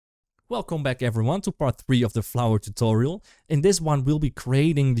Welcome back everyone to part 3 of the flower tutorial. In this one we'll be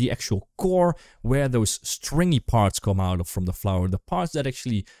creating the actual core where those stringy parts come out of from the flower. The parts that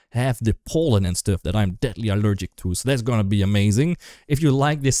actually have the pollen and stuff that I'm deadly allergic to. So that's gonna be amazing. If you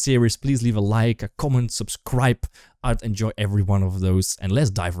like this series, please leave a like, a comment, subscribe. I'd enjoy every one of those, and let's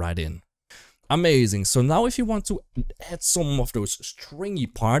dive right in. Amazing. So now if you want to add some of those stringy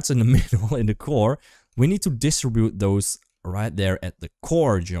parts in the middle in the core, we need to distribute those right there at the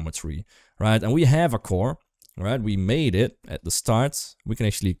core geometry, right? And we have a core, right? We made it at the start. We can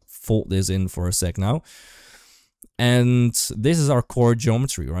actually fold this in for a sec now. And this is our core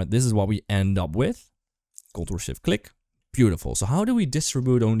geometry, right? This is what we end up with. Ctrl-Shift-Click. Beautiful. So how do we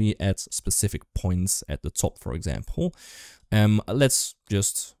distribute only at specific points at the top, for example? Let's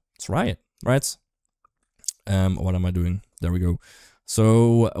just try it, right? What am I doing? There we go.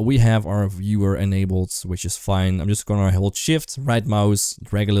 So we have our viewer enabled, which is fine. I'm just gonna hold shift, right mouse,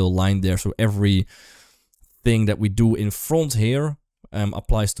 drag a little line there. So every thing that we do in front here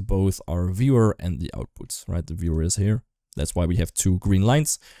applies to both our viewer and the output, right? The viewer is here. That's why we have two green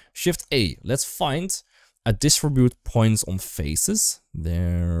lines. Shift A, let's find a distribute points on faces.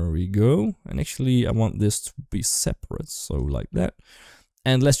 There we go. And actually I want this to be separate, so like that.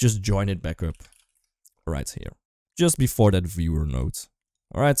 And let's just join it back up right here, just before that viewer node.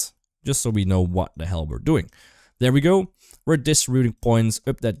 Alright, just so we know what the hell we're doing. There we go. We're distributing points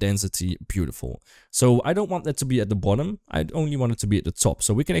up that density. Beautiful. So I don't want that to be at the bottom. I only want it to be at the top.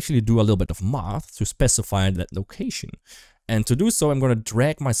 So we can actually do a little bit of math to specify that location. And to do so, I'm going to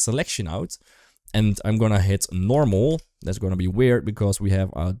drag my selection out and I'm going to hit normal. That's going to be weird because we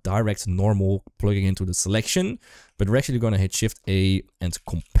have a direct normal plugging into the selection. But we're actually going to hit Shift A and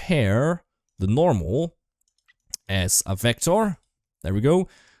compare the normal as a vector, there we go,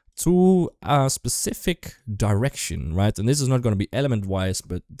 to a specific direction, right? And this is not going to be element wise,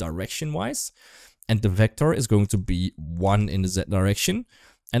 but direction wise. And the vector is going to be 1 in the Z direction.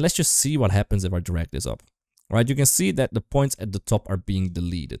 And let's just see what happens if I drag this up, right? You can see that the points at the top are being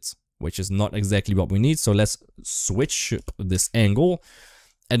deleted, which is not exactly what we need. So let's switch this angle.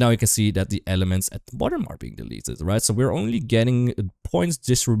 And now you can see that the elements at the bottom are being deleted, right? So we're only getting points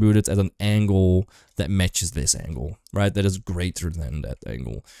distributed at an angle that matches this angle, right? That is greater than that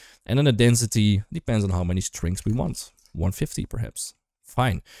angle. And then the density depends on how many strings we want. 150 perhaps.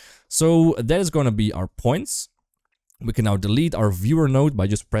 Fine. So that is going to be our points. We can now delete our viewer node by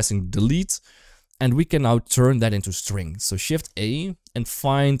just pressing delete. And we can now turn that into strings. So Shift A and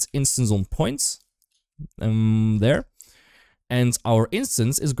find instance on points. There. And our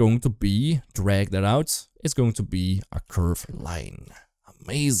instance is going to be, drag that out, it's going to be a curved line.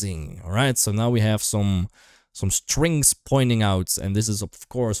 Amazing. All right, so now we have some strings pointing out, and this is of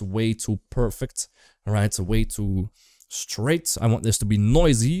course way too perfect. All right, so way too straight. I want this to be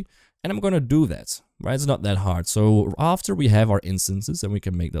noisy, and I'm gonna do that, right? It's not that hard. So after we have our instances, and we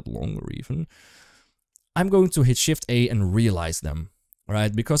can make that longer even, I'm going to hit Shift A and realize them.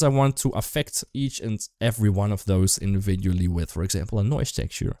 Right, because I want to affect each and every one of those individually with, for example, a noise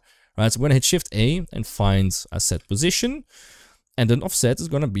texture. Right, so I'm going to hit Shift A and find a set position, and then offset is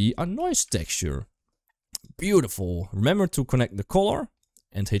going to be a noise texture. Beautiful. Remember to connect the color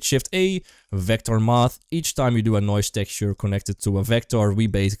and hit Shift A, vector math. Each time you do a noise texture connected to a vector, we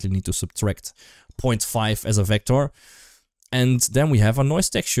basically need to subtract 0.5 as a vector. And then we have a noise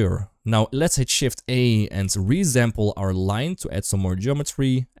texture. Now let's hit Shift A and resample our line to add some more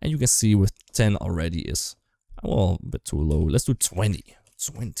geometry. And you can see with 10 already is, well, a bit too low. Let's do 20.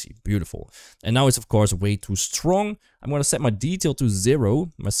 20, beautiful. And now it's of course way too strong. I'm going to set my detail to 0,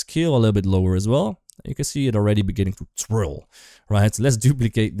 my scale a little bit lower as well. You can see it already beginning to twirl, right? So let's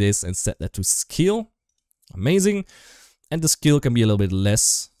duplicate this and set that to scale. Amazing. And the scale can be a little bit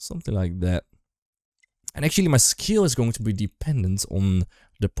less, something like that. And actually my scale is going to be dependent on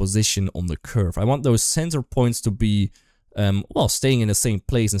the position on the curve. I want those center points to be, well, staying in the same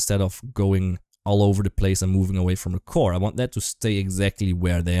place instead of going all over the place and moving away from the core. I want that to stay exactly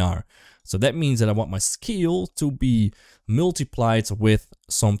where they are. So that means that I want my scale to be multiplied with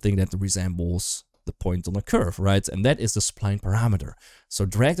something that resembles the point on the curve, right? And that is the spline parameter. So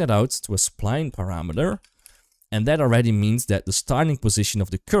drag that out to a spline parameter. And that already means that the starting position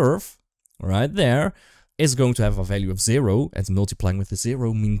of the curve, right there, is going to have a value of 0, and multiplying with the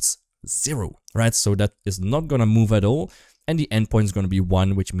 0 means 0, right? So that is not going to move at all, and the endpoint is going to be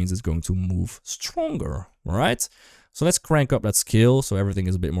 1, which means it's going to move stronger, all right? So let's crank up that scale so everything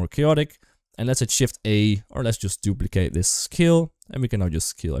is a bit more chaotic, and let's hit Shift A, or let's just duplicate this scale, and we can now just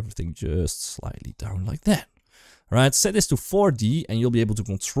scale everything just slightly down like that, all right? Set this to 4D, and you'll be able to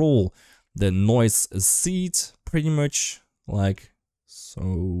control the noise seed pretty much like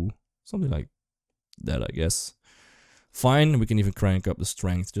so. Something like that, I guess. Fine, we can even crank up the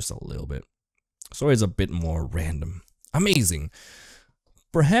strength just a little bit. So it's a bit more random. Amazing.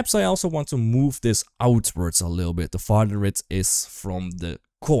 Perhaps I also want to move this outwards a little bit, the farther it is from the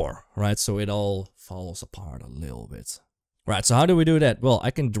core, right? So it all falls apart a little bit. Right, so how do we do that? Well, I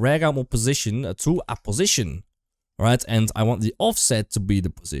can drag out my position to a position, right? And I want the offset to be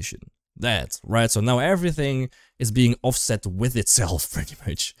the position. That, right? So now everything is being offset with itself, pretty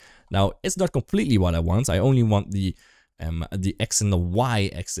much. Now, it's not completely what I want. I only want the X and the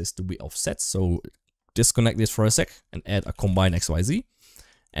Y axis to be offset. So disconnect this for a sec and add a combine XYZ.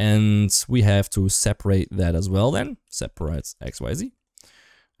 And we have to separate that as well then. Separate XYZ.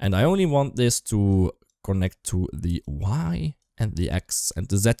 And I only want this to connect to the Y and the X, and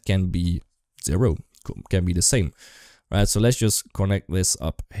the Z can be 0, can be the same. Right, so let's just connect this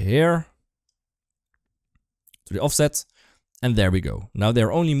up here to the offset. And there we go. Now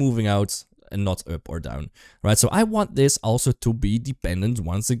they're only moving out and not up or down, right? So I want this also to be dependent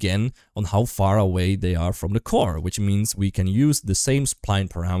once again on how far away they are from the core, which means we can use the same spline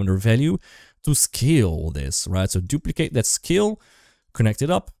parameter value to scale this, right? So duplicate that scale, connect it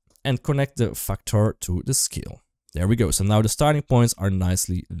up, and connect the factor to the scale. There we go. So now the starting points are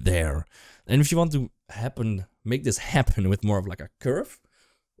nicely there. And if you want to make this happen with more of like a curve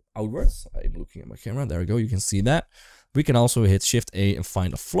outwards, I'm looking at my camera, there we go, you can see that. We can also hit Shift A and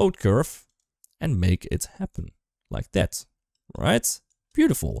find a float curve and make it happen like that, right?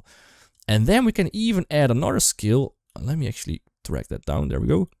 Beautiful. And then we can even add another scale. Let me actually drag that down. There we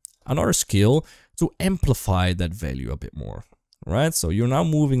go. Another scale to amplify that value a bit more, right? So you're now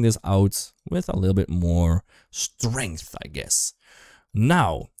moving this out with a little bit more strength, I guess.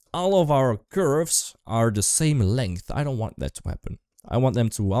 Now, all of our curves are the same length. I don't want that to happen. I want them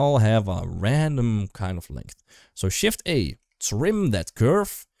to all have a random kind of length. So Shift A, trim that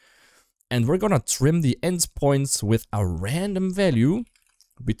curve. And we're gonna trim the endpoints with a random value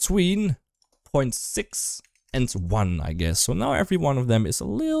between 0.6 and 1, I guess. So now every one of them is a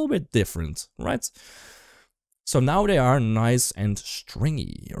little bit different, right? So now they are nice and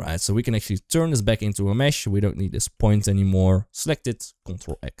stringy, right? So we can actually turn this back into a mesh. We don't need this point anymore. Select it,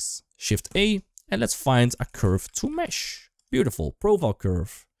 Ctrl X, Shift A, and let's find a curve to mesh. Beautiful, profile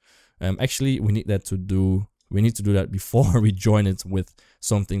curve. Actually, we need to do that before we join it with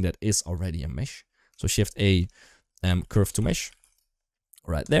something that is already a mesh. So Shift A, curve to mesh,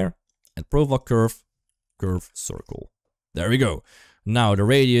 right there, and profile curve, curve circle. There we go. Now the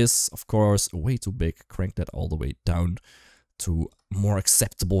radius, of course, way too big. Crank that all the way down to more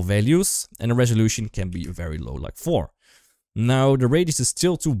acceptable values, and the resolution can be very low, like 4. Now the radius is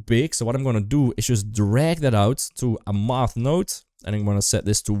still too big, so what I'm gonna do is just drag that out to a math node, and I'm gonna set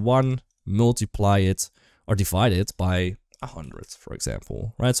this to 1, multiply it or divide it by 100, for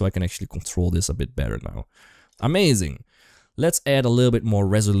example, right? So I can actually control this a bit better now. Amazing. Let's add a little bit more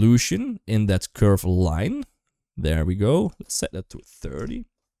resolution in that curve line. There we go. Let's set that to 30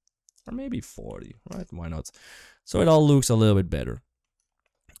 or maybe 40, right? Why not? So it all looks a little bit better.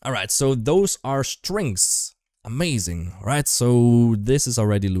 All right, so those are strings. Amazing, right? So this is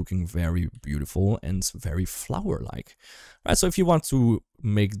already looking very beautiful and very flower-like, right? So if you want to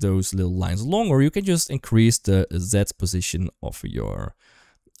make those little lines longer, you can just increase the Z position of your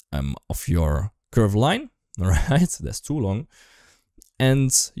curve line, right? That's too long,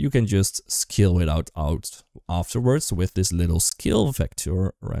 and you can just scale it out afterwards with this little scale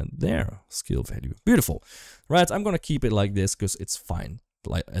vector right there, scale value. Beautiful, right? I'm gonna keep it like this because it's fine,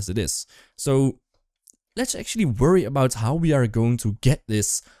 like as it is. So let's actually worry about how we are going to get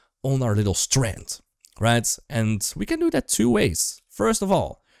this on our little strand, right? And we can do that 2 ways. First of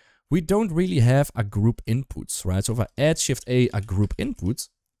all, we don't really have a group input, right? So if I add Shift A, a group input,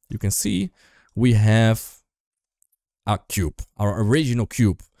 you can see we have a cube, our original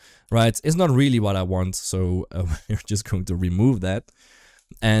cube, right? It's not really what I want, so we're just going to remove that.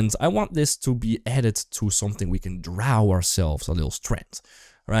 And I want this to be added to something we can draw ourselves, a little strand,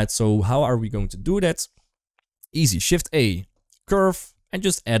 right? So how are we going to do that? Easy, Shift A, curve, and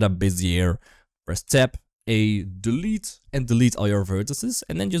just add a Bezier. Press Tab, A, delete, and delete all your vertices,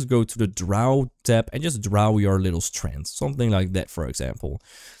 and then just go to the Draw tab and just draw your little strand, something like that, for example.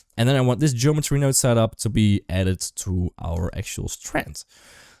 And then I want this geometry node setup to be added to our actual strand,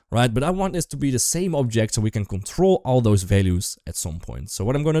 right? But I want this to be the same object so we can control all those values at some point. So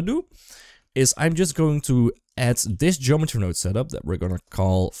what I'm going to do is I'm just going to add this geometry node setup that we're going to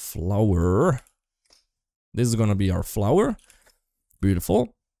call flower. This is going to be our flower.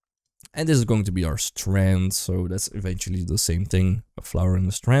 Beautiful. And this is going to be our strand. So that's eventually the same thing, a flower and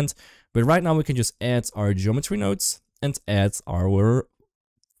a strand. But right now we can just add our geometry nodes and add our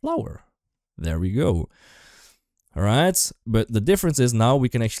flower. There we go. All right, but the difference is now we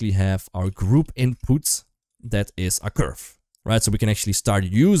can actually have our group input that is a curve, right? So we can actually start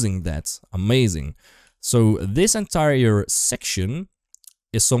using that. Amazing. So this entire section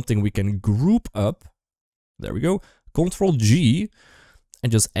is something we can group up. There we go. Control G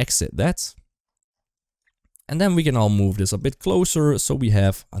and just exit that. And then we can all move this a bit closer so we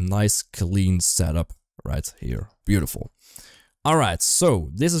have a nice clean setup right here. Beautiful. All right, so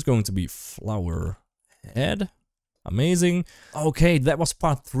this is going to be flower head. Amazing. Okay, that was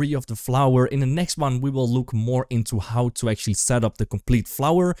part 3 of the flower. In the next one, we will look more into how to actually set up the complete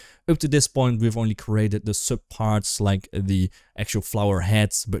flower. Up to this point, we've only created the subparts like the actual flower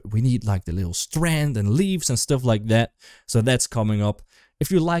heads, but we need like the little strand and leaves and stuff like that. So that's coming up. If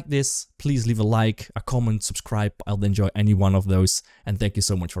you like this, please leave a like, a comment, subscribe. I'll enjoy any one of those. And thank you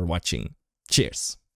so much for watching. Cheers.